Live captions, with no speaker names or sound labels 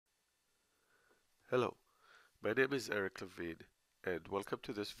Hello, my name is Eric Levine, and welcome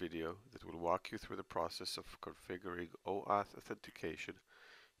to this video that will walk you through the process of configuring OAuth authentication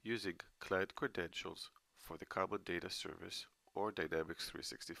using client credentials for the Common Data Service or Dynamics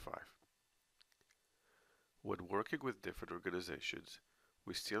 365. When working with different organizations,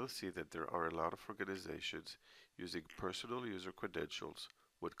 we still see that there are a lot of organizations using personal user credentials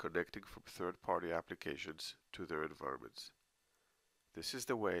when connecting from third-party applications to their environments. This is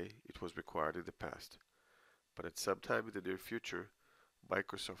the way it was required in the past. But at some time in the near future,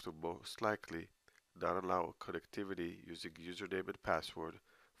 Microsoft will most likely not allow connectivity using username and password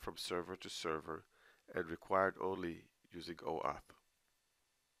from server to server and required only using OAuth.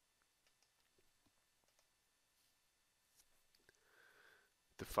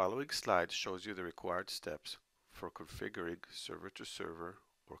 The following slide shows you the required steps for configuring server to server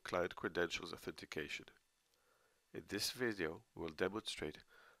or client credentials authentication. In this video, we will demonstrate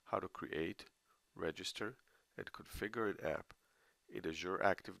how to create, register, and configure an app in Azure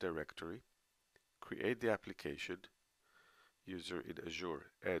Active Directory, create the application user in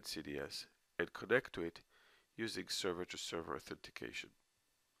Azure and CDS, and connect to it using server-to-server authentication.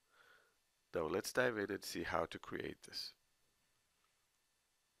 Now let's dive in and see how to create this.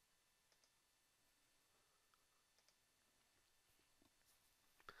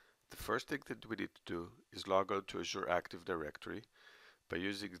 The first thing that we need to do is log on to Azure Active Directory by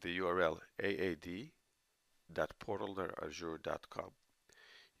using the URL aad.portal.azure.com.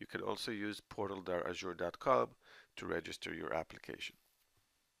 You can also use portal.azure.com to register your application.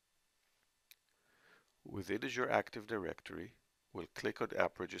 Within Azure Active Directory, we'll click on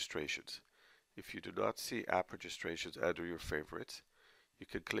App Registrations. If you do not see app registrations under your favorites, you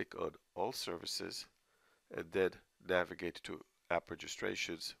can click on All Services and then navigate to App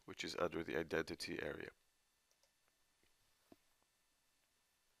Registrations, which is under the Identity area.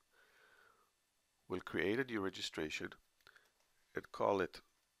 We'll create a new registration and call it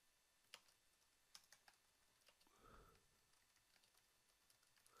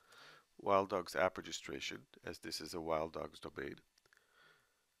Wild Dogs App Registration, as this is a Wild Dogs domain.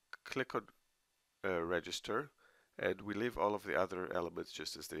 Click on Register, and we leave all of the other elements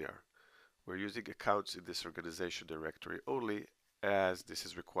just as they are. We're using accounts in this organization directory only as this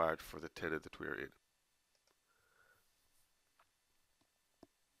is required for the tenant that we're in.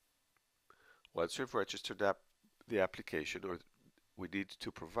 Once we've registered the application, or we need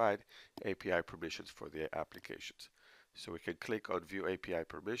to provide API permissions for the applications. So we can click on View API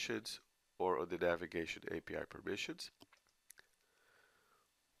Permissions or on the Navigation API Permissions.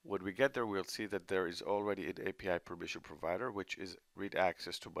 When we get there, we'll see that there is already an API permission provider, which is read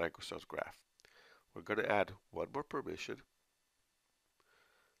access to Microsoft Graph. We're going to add one more permission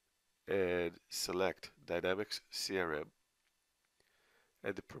and select Dynamics CRM.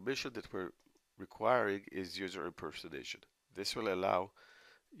 And the permission that we're requiring is user impersonation. This will allow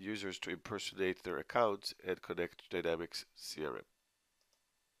users to impersonate their accounts and connect to Dynamics CRM.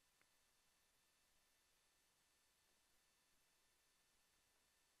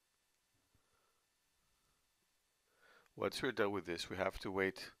 Once we're done with this, we have to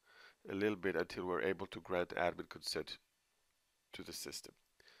wait a little bit until we're able to grant admin consent to the system.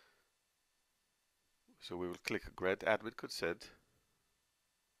 So we will click Grant Admin Consent.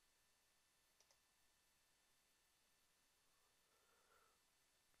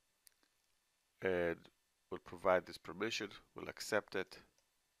 And we'll provide this permission, we'll accept it.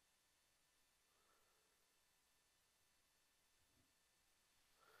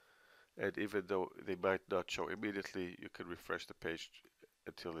 And even though they might not show immediately, you can refresh the page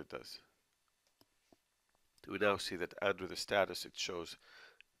until it does. We now see that under the status it shows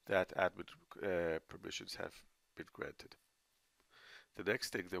that admin permissions have been granted. The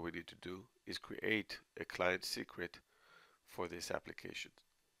next thing that we need to do is create a client secret for this application.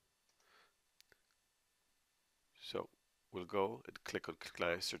 So we'll go and click on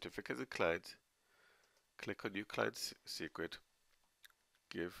Client Certificates and Clients, click on New Client Secret,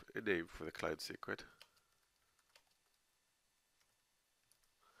 give a name for the client secret,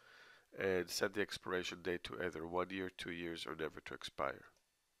 and set the expiration date to either 1 year, 2 years, or never to expire.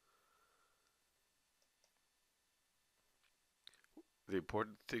 The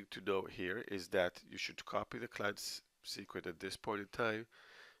important thing to know here is that you should copy the client's secret at this point in time,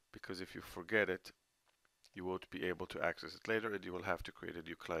 because if you forget it, you won't be able to access it later and you will have to create a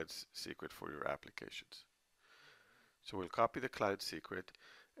new client's secret for your applications. So we'll copy the client secret,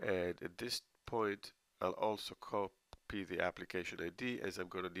 and at this point I'll also copy the application ID, as I'm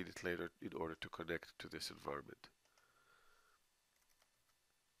going to need it later in order to connect to this environment.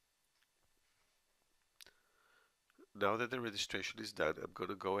 Now that the registration is done, I'm going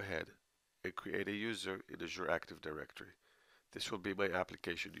to go ahead and create a user in Azure Active Directory. This will be my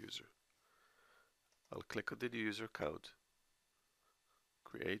application user. I'll click on the new user account,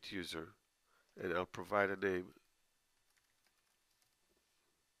 create user, and I'll provide a name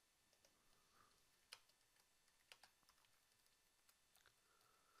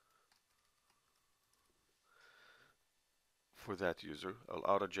for that user. I'll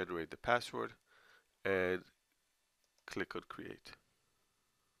auto-generate the password and click on create.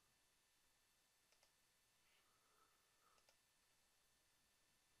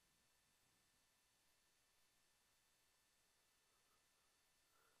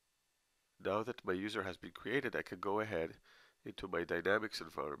 Now that my user has been created, I can go ahead into my Dynamics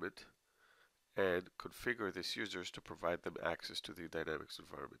environment and configure these users to provide them access to the Dynamics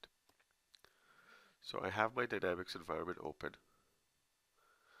environment. So I have my Dynamics environment open,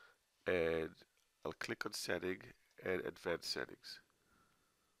 and I'll click on Setting and Advanced Settings.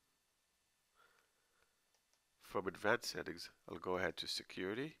 From Advanced Settings, I'll go ahead to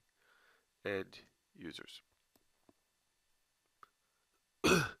Security and Users.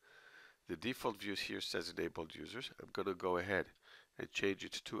 The default view here says Enabled Users. I'm going to go ahead and change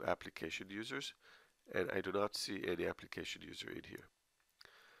it to Application Users, and I do not see any application user in here.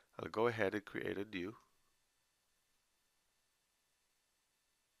 I'll go ahead and create a new.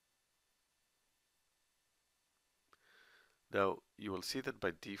 Now, you will see that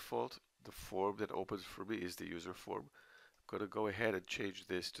by default, the form that opens for me is the user form. I'm going to go ahead and change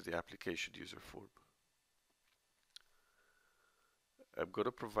this to the application user form. I'm going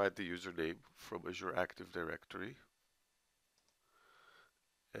to provide the username from Azure Active Directory,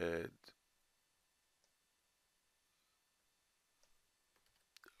 and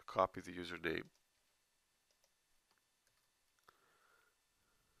copy the username.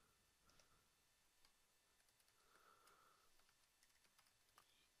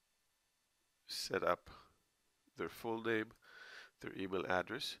 Set up their full name, their email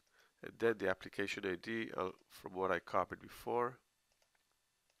address, and then the application ID from what I copied before.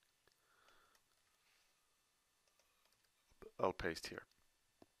 I'll paste here.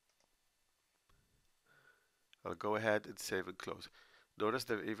 I'll go ahead and save and close. Notice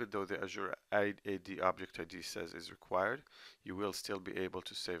that even though the Azure AD object ID says is required, you will still be able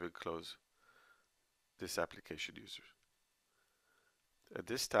to save and close this application user. At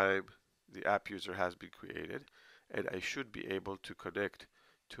this time, the app user has been created, and I should be able to connect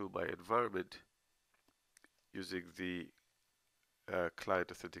to my environment using the client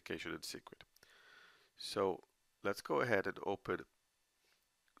authentication and secret. So let's go ahead and open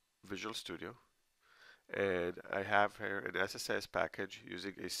Visual Studio, and I have here an SSIS package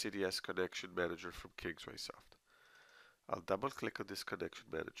using a CDS connection manager from Kingswaysoft. I'll double click on this connection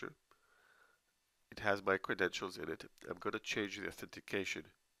manager. It has my credentials in it. I'm going to change the authentication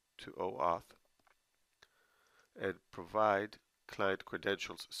to oAuth and provide client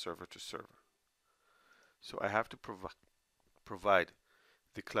credentials server to server. So I have to provide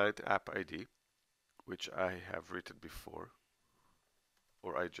the client app ID, which I have written before,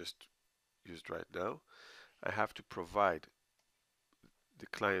 or I just used right now. I have to provide the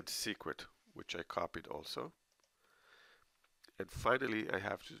client secret, which I copied also. And finally, I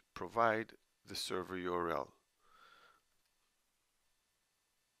have to provide the server URL.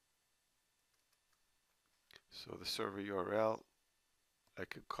 So the server URL I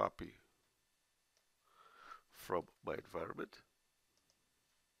can copy from my environment.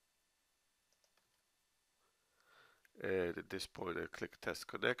 And at this point, I click test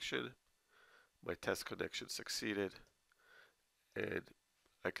connection. My test connection succeeded, and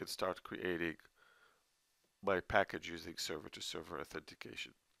I can start creating my package using server-to-server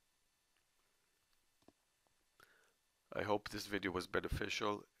authentication. I hope this video was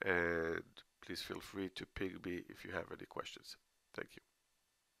beneficial, and please feel free to ping me if you have any questions. Thank you.